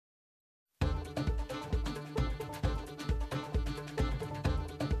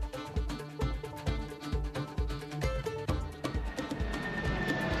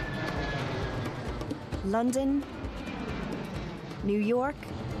London, New York,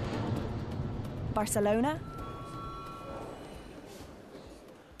 Barcelona.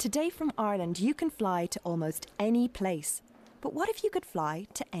 Today from Ireland, you can fly to almost any place. But what if you could fly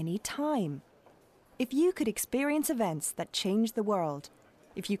to any time? If you could experience events that changed the world,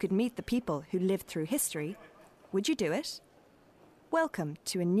 if you could meet the people who lived through history, would you do it? Welcome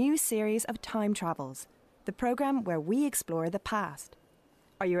to a new series of Time Travels, the programme where we explore the past.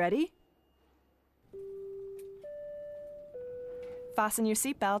 Are you ready? Fasten your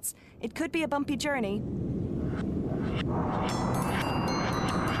seatbelts. It could be a bumpy journey.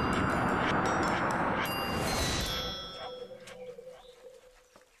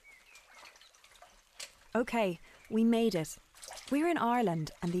 OK, we made it. We're in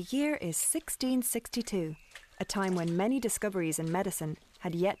Ireland and the year is 1662, a time when many discoveries in medicine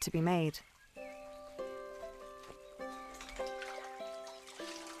had yet to be made.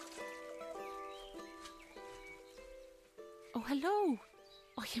 Oh, hello.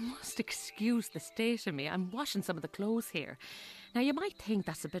 Oh, you must excuse the state of me. I'm washing some of the clothes here. Now, you might think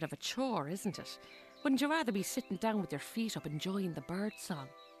that's a bit of a chore, isn't it? Wouldn't you rather be sitting down with your feet up enjoying the birdsong?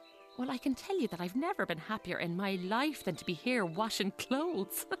 Well, I can tell you that I've never been happier in my life than to be here washing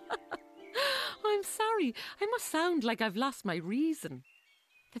clothes. I'm sorry, I must sound like I've lost my reason.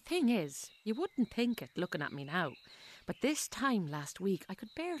 The thing is, you wouldn't think it looking at me now, but this time last week I could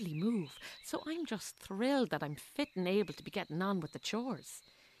barely move, so I'm just thrilled that I'm fit and able to be getting on with the chores.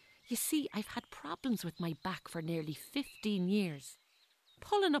 You see, I've had problems with my back for nearly 15 years.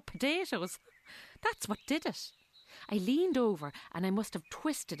 Pulling up potatoes, that's what did it. I leaned over and I must have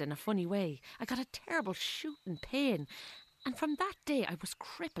twisted in a funny way. I got a terrible shooting pain, and from that day I was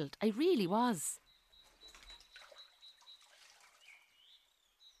crippled. I really was.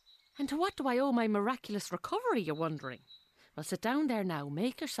 And to what do I owe my miraculous recovery, you're wondering? Well, sit down there now,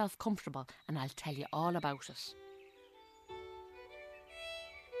 make yourself comfortable, and I'll tell you all about it.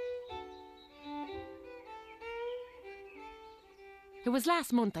 It was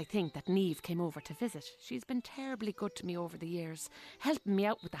last month, I think, that Niamh came over to visit. She's been terribly good to me over the years, helping me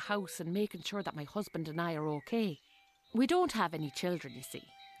out with the house and making sure that my husband and I are okay. We don't have any children, you see.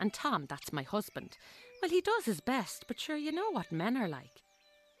 And Tom, that's my husband, well, he does his best, but sure, you know what men are like.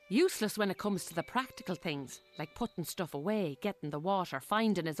 Useless when it comes to the practical things, like putting stuff away, getting the water,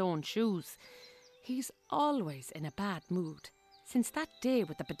 finding his own shoes. He's always in a bad mood. Since that day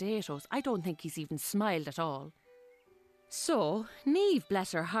with the potatoes, I don't think he's even smiled at all. So, Niamh,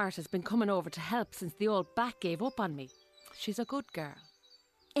 bless her heart, has been coming over to help since the old back gave up on me. She's a good girl.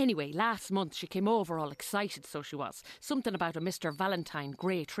 Anyway, last month she came over all excited, so she was. Something about a Mr. Valentine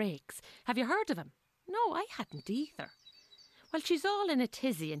Grey-Trakes. Have you heard of him? No, I hadn't either. Well, she's all in a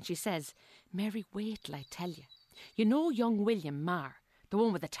tizzy and she says, "Mary, wait till I tell you. You know young William Marr, the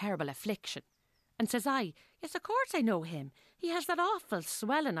one with the terrible affliction?" And says I, "Yes, of course I know him. He has that awful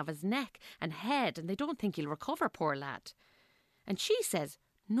swelling of his neck and head and they don't think he'll recover, poor lad." And she says,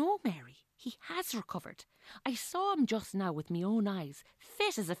 "No, Mary, he has recovered. I saw him just now with my own eyes,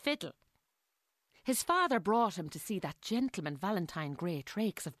 fit as a fiddle." His father brought him to see that gentleman Valentine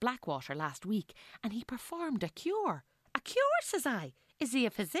Grey-Trakes of Blackwater last week and he performed a cure. "A cure," says I. "Is he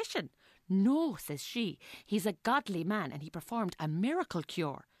a physician?" "No," says she. "He's a godly man and he performed a miracle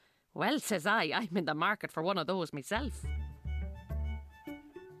cure." Well, says I, I'm in the market for one of those myself.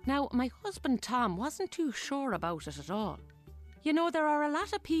 Now, my husband Tom wasn't too sure about it at all. You know, there are a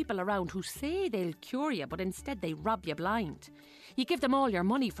lot of people around who say they'll cure you, but instead they rob you blind. You give them all your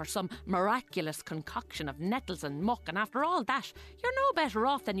money for some miraculous concoction of nettles and muck, and after all that, you're no better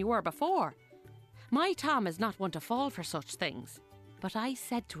off than you were before. My Tom is not one to fall for such things. But I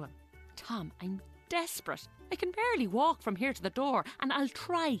said to him, "Tom, I'm desperate. I can barely walk from here to the door, and I'll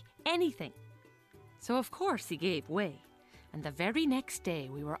try anything." So of course he gave way. And the very next day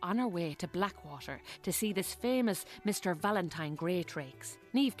we were on our way to Blackwater to see this famous Mr. Valentine Grey-Trakes.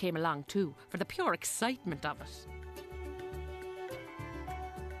 Niamh came along too, for the pure excitement of it.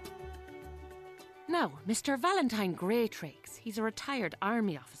 Now, Mr. Valentine Grey-Trakes, he's a retired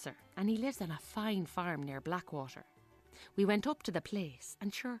army officer and he lives on a fine farm near Blackwater. We went up to the place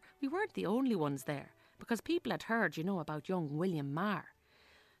and sure, we weren't the only ones there because people had heard, you know, about young William Marr.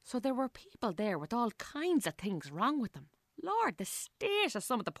 So there were people there with all kinds of things wrong with them. Lord, the state of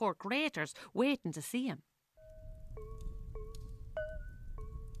some of the poor graters waiting to see him.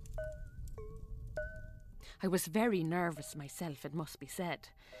 I was very nervous myself, it must be said,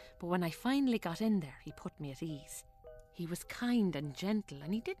 but when I finally got in there, he put me at ease. He was kind and gentle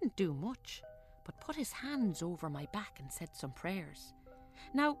and he didn't do much, but put his hands over my back and said some prayers.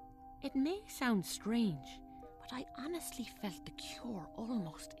 Now, it may sound strange, but I honestly felt the cure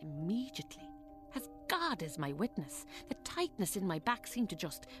almost immediately. As God is my witness, the tightness in my back seemed to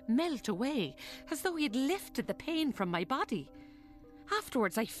just melt away, as though he had lifted the pain from my body.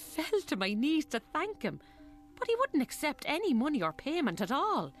 Afterwards, I fell to my knees to thank him, but he wouldn't accept any money or payment at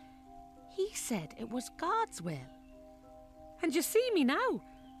all. He said it was God's will. And you see me now.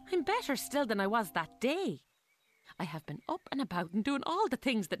 I'm better still than I was that day. I have been up and about and doing all the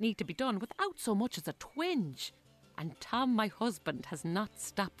things that need to be done without so much as a twinge. And Tom, my husband, has not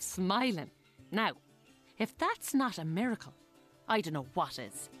stopped smiling. Now, if that's not a miracle, I don't know what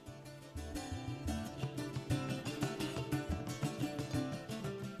is.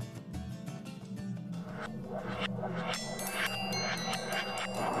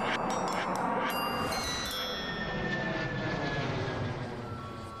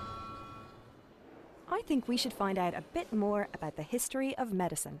 I think we should find out a bit more about the history of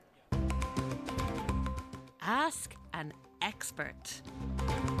medicine. Ask an expert.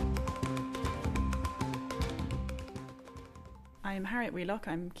 I'm Harriet Wheelock.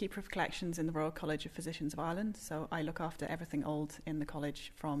 I'm Keeper of Collections in the Royal College of Physicians of Ireland, so I look after everything old in the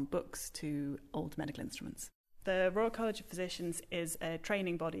college, from books to old medical instruments. The Royal College of Physicians is a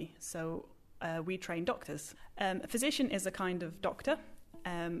training body, so we train doctors. A physician is a kind of doctor.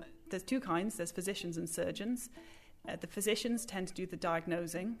 There's two kinds. There's physicians and surgeons. The physicians tend to do the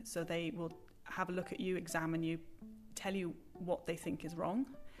diagnosing, so they will have a look at you, examine you, tell you what they think is wrong.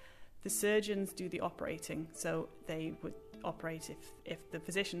 The surgeons do the operating, so they would operate if the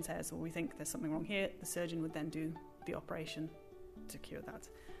physician says, well, we think there's something wrong here, the surgeon would then do the operation to cure that.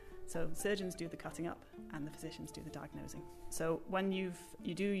 So surgeons do the cutting up and the physicians do the diagnosing. So when you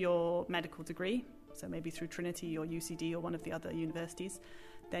do your medical degree, so maybe through Trinity or UCD or one of the other universities,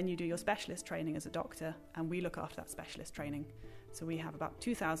 then you do your specialist training as a doctor, and we look after that specialist training. So we have about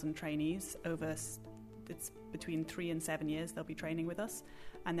 2,000 trainees it's between 3 and 7 years they'll be training with us,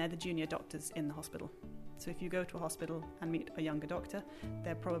 and they're the junior doctors in the hospital. So if you go to a hospital and meet a younger doctor,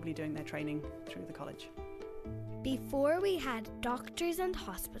 they're probably doing their training through the college. Before we had doctors and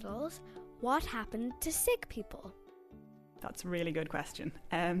hospitals, what happened to sick people? That's a really good question.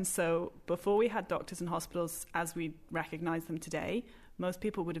 So before we had doctors and hospitals as we recognise them today, most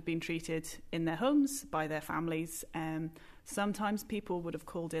people would have been treated in their homes by their families. Sometimes people would have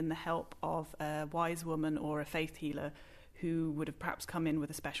called in the help of a wise woman or a faith healer who would have perhaps come in with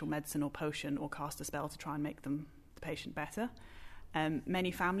a special medicine or potion or cast a spell to try and make the patient better. Many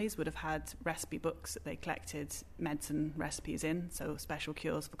families would have had recipe books that they collected medicine recipes in, so special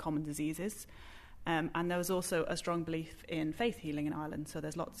cures for common diseases. And there was also a strong belief in faith healing in Ireland, so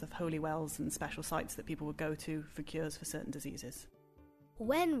there's lots of holy wells and special sites that people would go to for cures for certain diseases.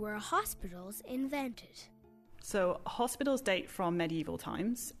 When were hospitals invented? So hospitals date from medieval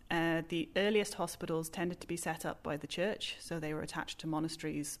times. The earliest hospitals tended to be set up by the church, so they were attached to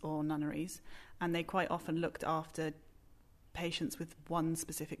monasteries or nunneries, and they quite often looked after patients with one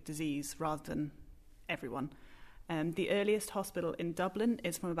specific disease rather than everyone. The earliest hospital in Dublin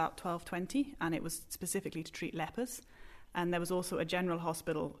is from about 1220, and it was specifically to treat lepers. And there was also a general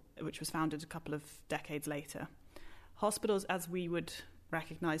hospital which was founded a couple of decades later. Hospitals, as we would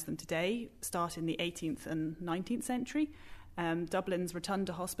recognise them today, start in the 18th and 19th century. Dublin's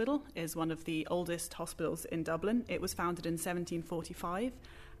Rotunda Hospital is one of the oldest hospitals in Dublin. It was founded in 1745,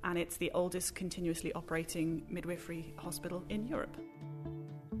 and it's the oldest continuously operating midwifery hospital in Europe.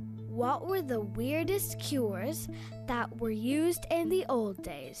 What were the weirdest cures that were used in the old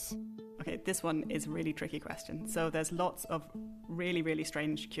days? Okay, this one is a really tricky question. So there's lots of really, really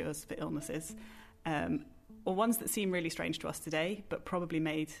strange cures for illnesses, or ones that seem really strange to us today, but probably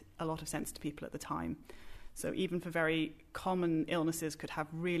made a lot of sense to people at the time. So even for very common illnesses could have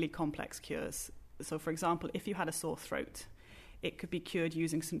really complex cures. So for example, if you had a sore throat, it could be cured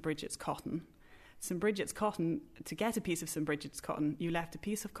using St. Bridget's cotton. St. Bridget's cotton, to get a piece of St. Bridget's cotton, you left a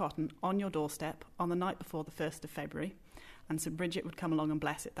piece of cotton on your doorstep on the night before the 1st of February, and St. Bridget would come along and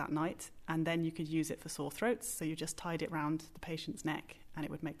bless it that night, and then you could use it for sore throats, so you just tied it round the patient's neck and it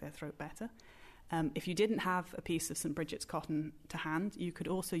would make their throat better. If you didn't have a piece of St. Bridget's cotton to hand, you could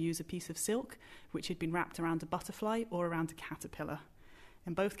also use a piece of silk which had been wrapped around a butterfly or around a caterpillar.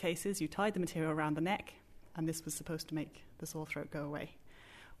 In both cases, you tied the material around the neck, and this was supposed to make the sore throat go away.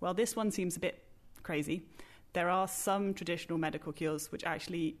 Well, this one seems a bit crazy. There are some traditional medical cures which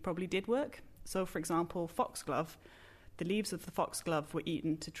actually probably did work. So, for example, foxglove. The leaves of the foxglove were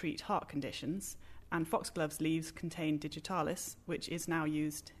eaten to treat heart conditions, and foxglove's leaves contain digitalis, which is now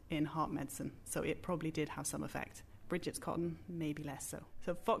used in heart medicine. So it probably did have some effect. Bridget's cotton, maybe less so.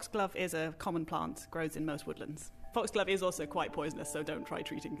 So foxglove is a common plant, grows in most woodlands. Foxglove is also quite poisonous, so don't try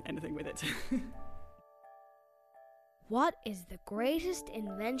treating anything with it. What is the greatest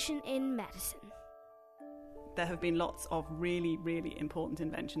invention in medicine? There have been lots of really, really important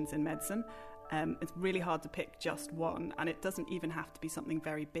inventions in medicine. It's really hard to pick just one, and it doesn't even have to be something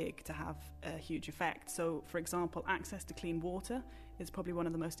very big to have a huge effect. So, for example, access to clean water is probably one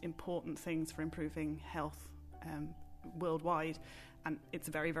of the most important things for improving health worldwide, and it's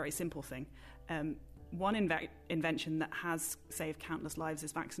a very, very simple thing. One invention that has saved countless lives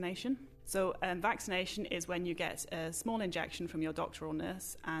is vaccination. So vaccination is when you get a small injection from your doctor or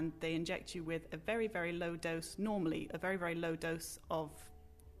nurse, and they inject you with a very, very low dose, normally a very, very low dose of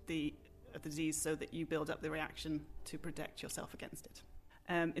the disease, so that you build up the reaction to protect yourself against it.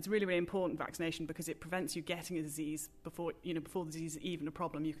 It's really, really important, vaccination, because it prevents you getting a disease before the disease is even a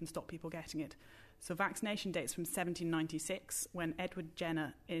problem. You can stop people getting it. So vaccination dates from 1796, when Edward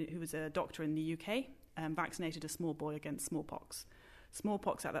Jenner, who was a doctor in the UK, vaccinated a small boy against smallpox.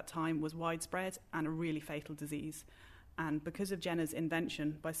 Smallpox at that time was widespread and a really fatal disease. And because of Jenner's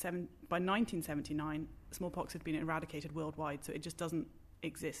invention, by 1979, smallpox had been eradicated worldwide, so it just doesn't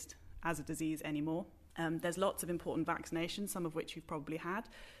exist as a disease anymore. There's lots of important vaccinations, some of which you've probably had,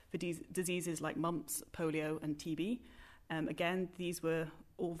 for diseases like mumps, polio and TB. Again, these were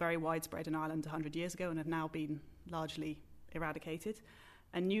all very widespread in Ireland 100 years ago and have now been largely eradicated.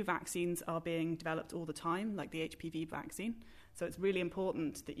 And new vaccines are being developed all the time, like the HPV vaccine. So it's really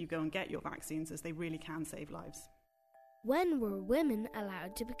important that you go and get your vaccines, as they really can save lives. When were women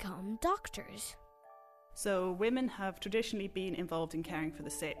allowed to become doctors? So women have traditionally been involved in caring for the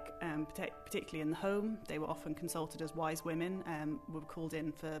sick, particularly in the home. They were often consulted as wise women, were called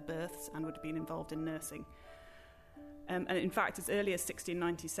in for births and would have been involved in nursing. And in fact, as early as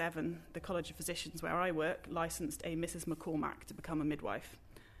 1697, the College of Physicians where I work licensed a Mrs. McCormack to become a midwife.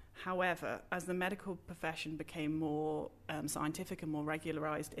 However, as the medical profession became more scientific and more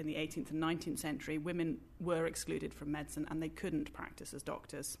regularised in the 18th and 19th century, women were excluded from medicine and they couldn't practice as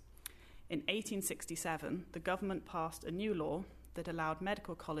doctors. In 1867, the government passed a new law that allowed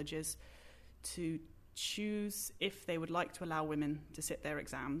medical colleges to choose if they would like to allow women to sit their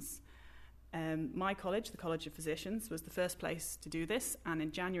exams. My college, the College of Physicians, was the first place to do this, and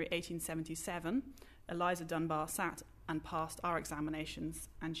in January 1877, Eliza Dunbar sat and passed our examinations,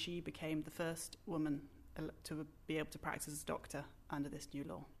 and she became the first woman to be able to practice as a doctor under this new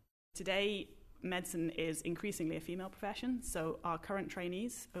law. Today, medicine is increasingly a female profession, so our current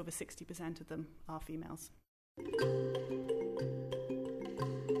trainees, over 60% of them are females.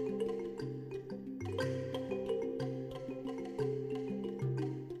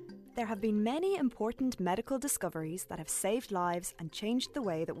 There have been many important medical discoveries that have saved lives and changed the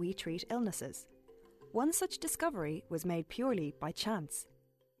way that we treat illnesses. One such discovery was made purely by chance.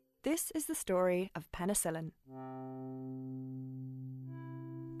 This is the story of penicillin.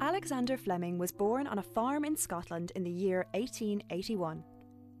 Alexander Fleming was born on a farm in Scotland in the year 1881.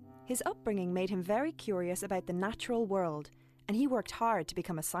 His upbringing made him very curious about the natural world, and he worked hard to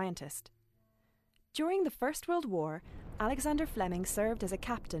become a scientist. During the First World War, Alexander Fleming served as a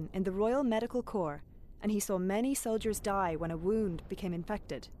captain in the Royal Medical Corps, and he saw many soldiers die when a wound became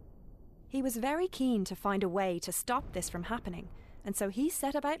infected. He was very keen to find a way to stop this from happening, and so he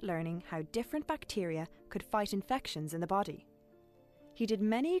set about learning how different bacteria could fight infections in the body. He did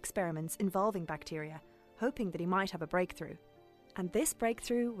many experiments involving bacteria, hoping that he might have a breakthrough. And this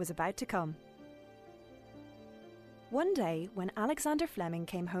breakthrough was about to come. One day, when Alexander Fleming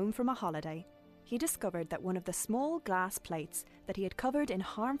came home from a holiday, he discovered that one of the small glass plates that he had covered in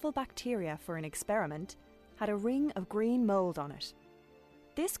harmful bacteria for an experiment had a ring of green mould on it.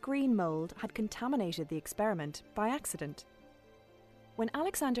 This green mould had contaminated the experiment by accident. When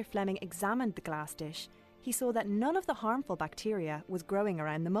Alexander Fleming examined the glass dish, he saw that none of the harmful bacteria was growing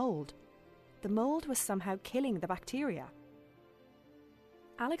around the mould. The mould was somehow killing the bacteria.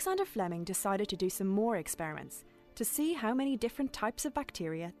 Alexander Fleming decided to do some more experiments to see how many different types of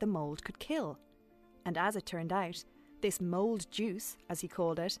bacteria the mould could kill. And as it turned out, this mould juice, as he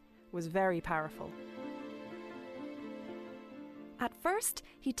called it, was very powerful. At first,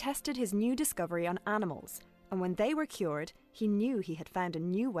 he tested his new discovery on animals, and when they were cured, he knew he had found a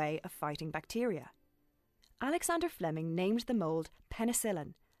new way of fighting bacteria. Alexander Fleming named the mould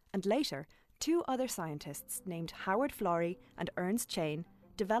penicillin, and later, two other scientists named Howard Florey and Ernst Chain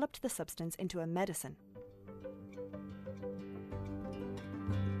developed the substance into a medicine.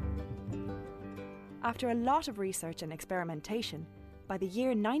 After a lot of research and experimentation, by the year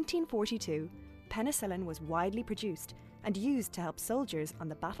 1942, penicillin was widely produced and used to help soldiers on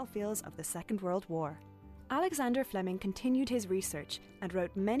the battlefields of the Second World War. Alexander Fleming continued his research and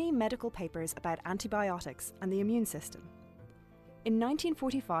wrote many medical papers about antibiotics and the immune system. In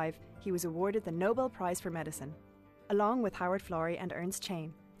 1945, he was awarded the Nobel Prize for Medicine, along with Howard Florey and Ernst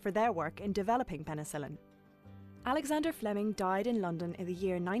Chain, for their work in developing penicillin. Alexander Fleming died in London in the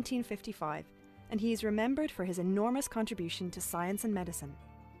year 1955, and he is remembered for his enormous contribution to science and medicine.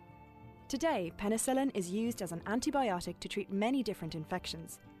 Today, penicillin is used as an antibiotic to treat many different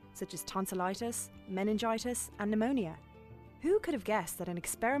infections, such as tonsillitis, meningitis, and pneumonia. Who could have guessed that an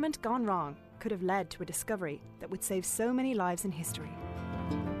experiment gone wrong could have led to a discovery that would save so many lives in history?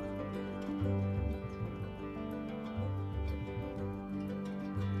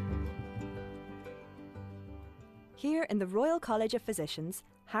 Here in the Royal College of Physicians,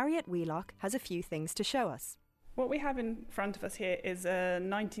 Harriet Wheelock has a few things to show us. What we have in front of us here is a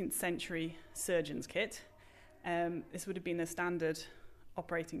 19th century surgeon's kit. This would have been a standard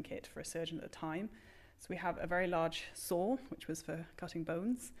operating kit for a surgeon at the time. So we have a very large saw, which was for cutting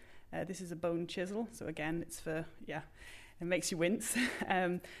bones. This is a bone chisel, so again, it's for, it makes you wince.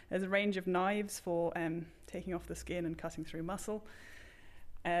 There's a range of knives for taking off the skin and cutting through muscle.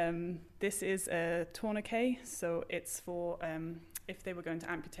 This is a tourniquet, so it's for if they were going to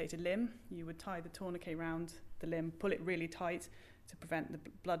amputate a limb, you would tie the tourniquet round the limb, pull it really tight to prevent the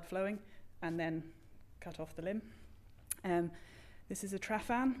blood flowing, and then cut off the limb. This is a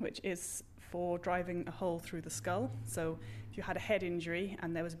trafan, which is for driving a hole through the skull. So if you had a head injury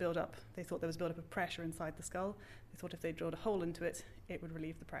and there was build-up, they thought there was build-up of pressure inside the skull. They thought if they drilled a hole into it, it would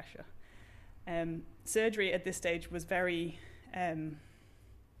relieve the pressure. Surgery at this stage was very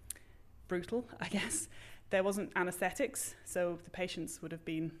brutal, I guess. There wasn't anaesthetics, so the patients would have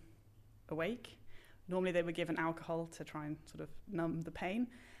been awake. Normally they were given alcohol to try and sort of numb the pain.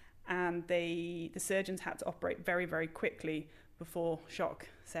 And the surgeons had to operate very, very quickly before shock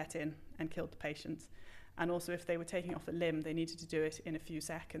set in and killed the patients. And also if they were taking off a limb, they needed to do it in a few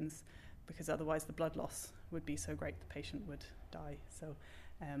seconds because otherwise the blood loss would be so great the patient would die. So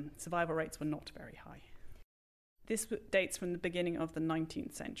survival rates were not very high. This dates from the beginning of the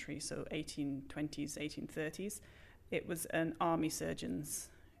 19th century, so 1820s, 1830s. It was an army surgeon's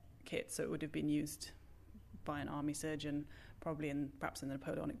kit, so it would have been used by an army surgeon, probably perhaps in the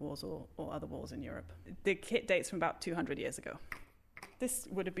Napoleonic Wars or other wars in Europe. The kit dates from about 200 years ago. This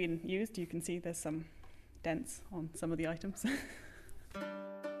would have been used. You can see there's some dents on some of the items.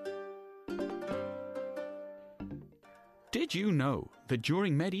 Did you know that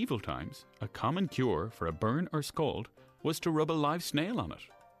during medieval times, a common cure for a burn or scald was to rub a live snail on it?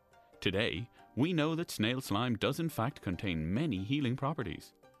 Today, we know that snail slime does in fact contain many healing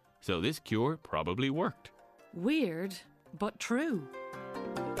properties. So this cure probably worked. Weird, but true.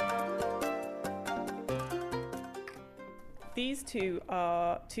 These two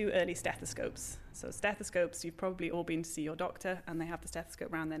are two early stethoscopes. So stethoscopes, you've probably all been to see your doctor, and they have the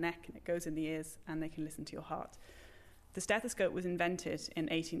stethoscope around their neck, and it goes in the ears, and they can listen to your heart. The stethoscope was invented in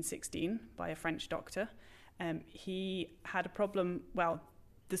 1816 by a French doctor. He had a problem,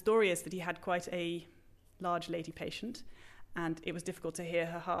 the story is that he had quite a large lady patient, and it was difficult to hear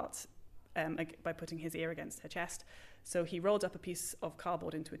her heart by putting his ear against her chest. So he rolled up a piece of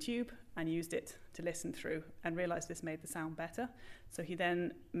cardboard into a tube and used it to listen through and realized this made the sound better. So he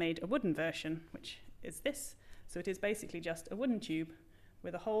then made a wooden version, which is this. So it is basically just a wooden tube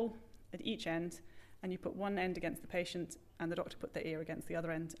with a hole at each end, and you put one end against the patient and the doctor put their ear against the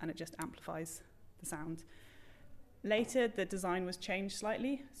other end, and it just amplifies the sound. Later, the design was changed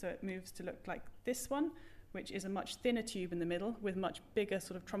slightly, so it moves to look like this one, which is a much thinner tube in the middle with much bigger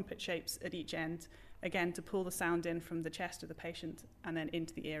sort of trumpet shapes at each end, again to pull the sound in from the chest of the patient and then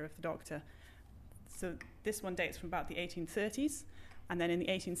into the ear of the doctor. So this one dates from about the 1830s, and then in the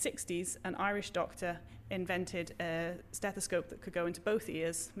 1860s, an Irish doctor invented a stethoscope that could go into both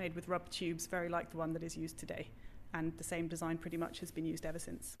ears, made with rubber tubes, very like the one that is used today. And the same design pretty much has been used ever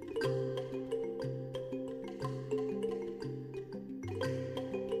since.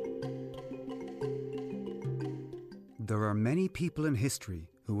 There are many people in history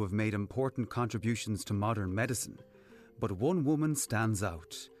who have made important contributions to modern medicine, but one woman stands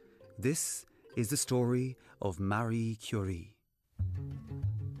out. This is the story of Marie Curie.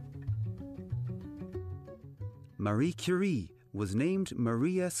 Marie Curie was named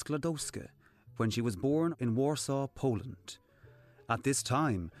Maria Sklodowska when she was born in Warsaw, Poland. At this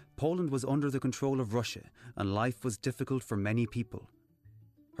time, Poland was under the control of Russia and life was difficult for many people.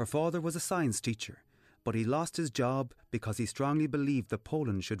 Her father was a science teacher, but he lost his job because he strongly believed that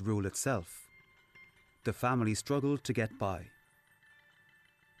Poland should rule itself. The family struggled to get by.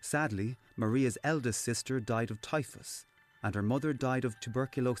 Sadly, Maria's eldest sister died of typhus, and her mother died of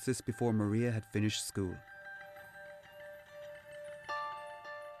tuberculosis before Maria had finished school.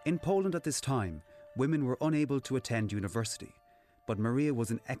 In Poland at this time, women were unable to attend university, but Maria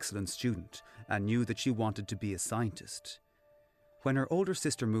was an excellent student and knew that she wanted to be a scientist. When her older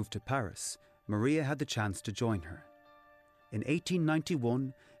sister moved to Paris, Maria had the chance to join her. In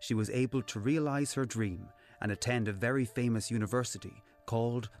 1891, she was able to realise her dream and attend a very famous university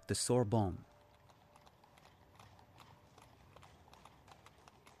called the Sorbonne.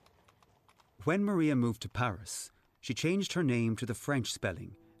 When Maria moved to Paris, she changed her name to the French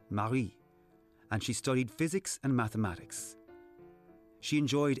spelling, Marie, and she studied physics and mathematics. She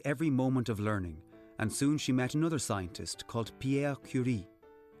enjoyed every moment of learning, and soon she met another scientist called Pierre Curie.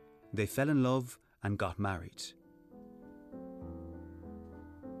 They fell in love and got married.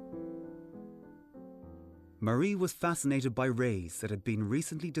 Marie was fascinated by rays that had been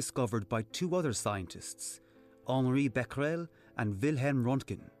recently discovered by two other scientists, Henri Becquerel and Wilhelm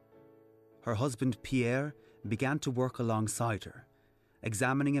Röntgen. Her husband Pierre began to work alongside her,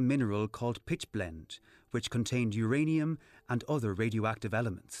 examining a mineral called pitchblende, which contained uranium and other radioactive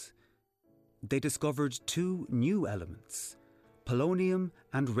elements. They discovered two new elements, polonium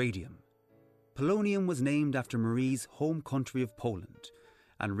and radium. Polonium was named after Marie's home country of Poland,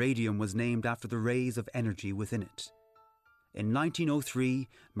 and radium was named after the rays of energy within it. In 1903,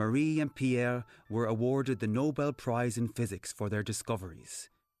 Marie and Pierre were awarded the Nobel Prize in Physics for their discoveries.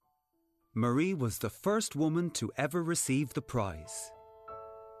 Marie was the first woman to ever receive the prize.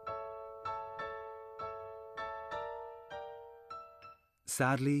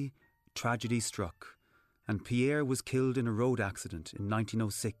 Sadly, tragedy struck, and Pierre was killed in a road accident in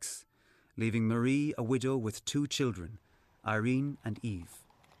 1906, leaving Marie a widow with two children, Irene and Eve.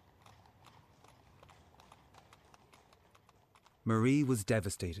 Marie was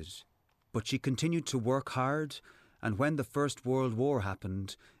devastated, but she continued to work hard, and when the First World War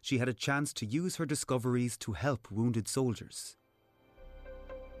happened, she had a chance to use her discoveries to help wounded soldiers.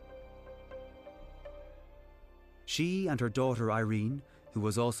 She and her daughter Irene, who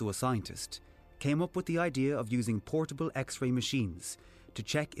was also a scientist, came up with the idea of using portable X-ray machines to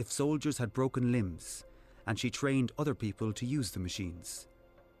check if soldiers had broken limbs, and she trained other people to use the machines.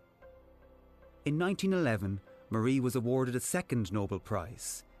 In 1911, Marie was awarded a second Nobel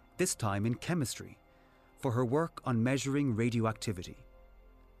Prize, this time in chemistry, for her work on measuring radioactivity.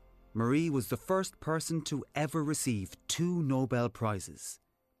 Marie was the first person to ever receive 2 Nobel Prizes.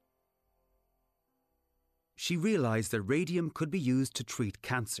 She realised that radium could be used to treat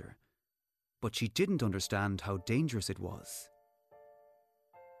cancer, but she didn't understand how dangerous it was.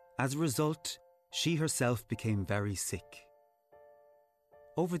 As a result, she herself became very sick.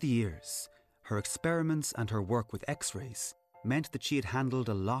 Over the years, her experiments and her work with X-rays meant that she had handled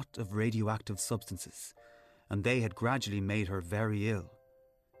a lot of radioactive substances, and they had gradually made her very ill.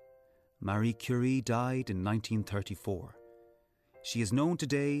 Marie Curie died in 1934. She is known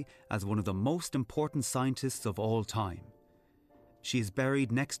today as one of the most important scientists of all time. She is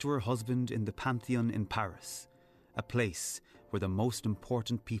buried next to her husband in the Pantheon in Paris, a place where the most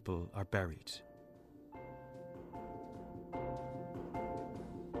important people are buried.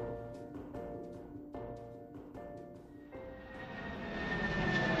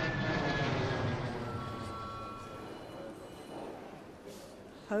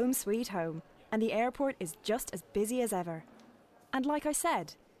 Home sweet home, and the airport is just as busy as ever. And like I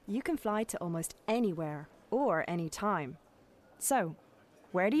said, you can fly to almost anywhere or any time. So,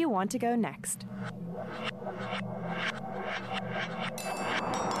 where do you want to go next?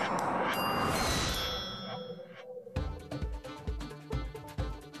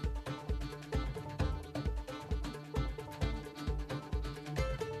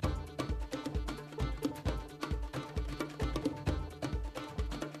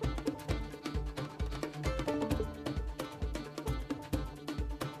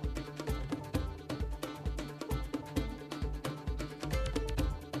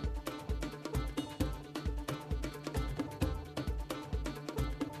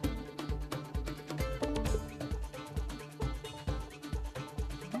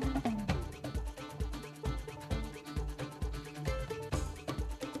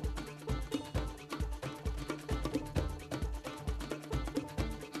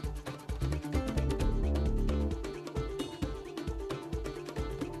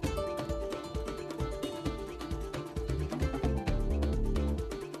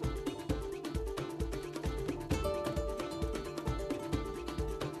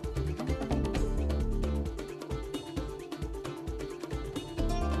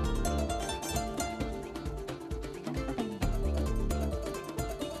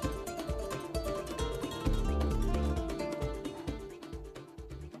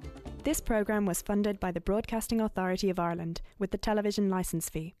 This programme was funded by the Broadcasting Authority of Ireland with the television licence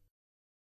fee.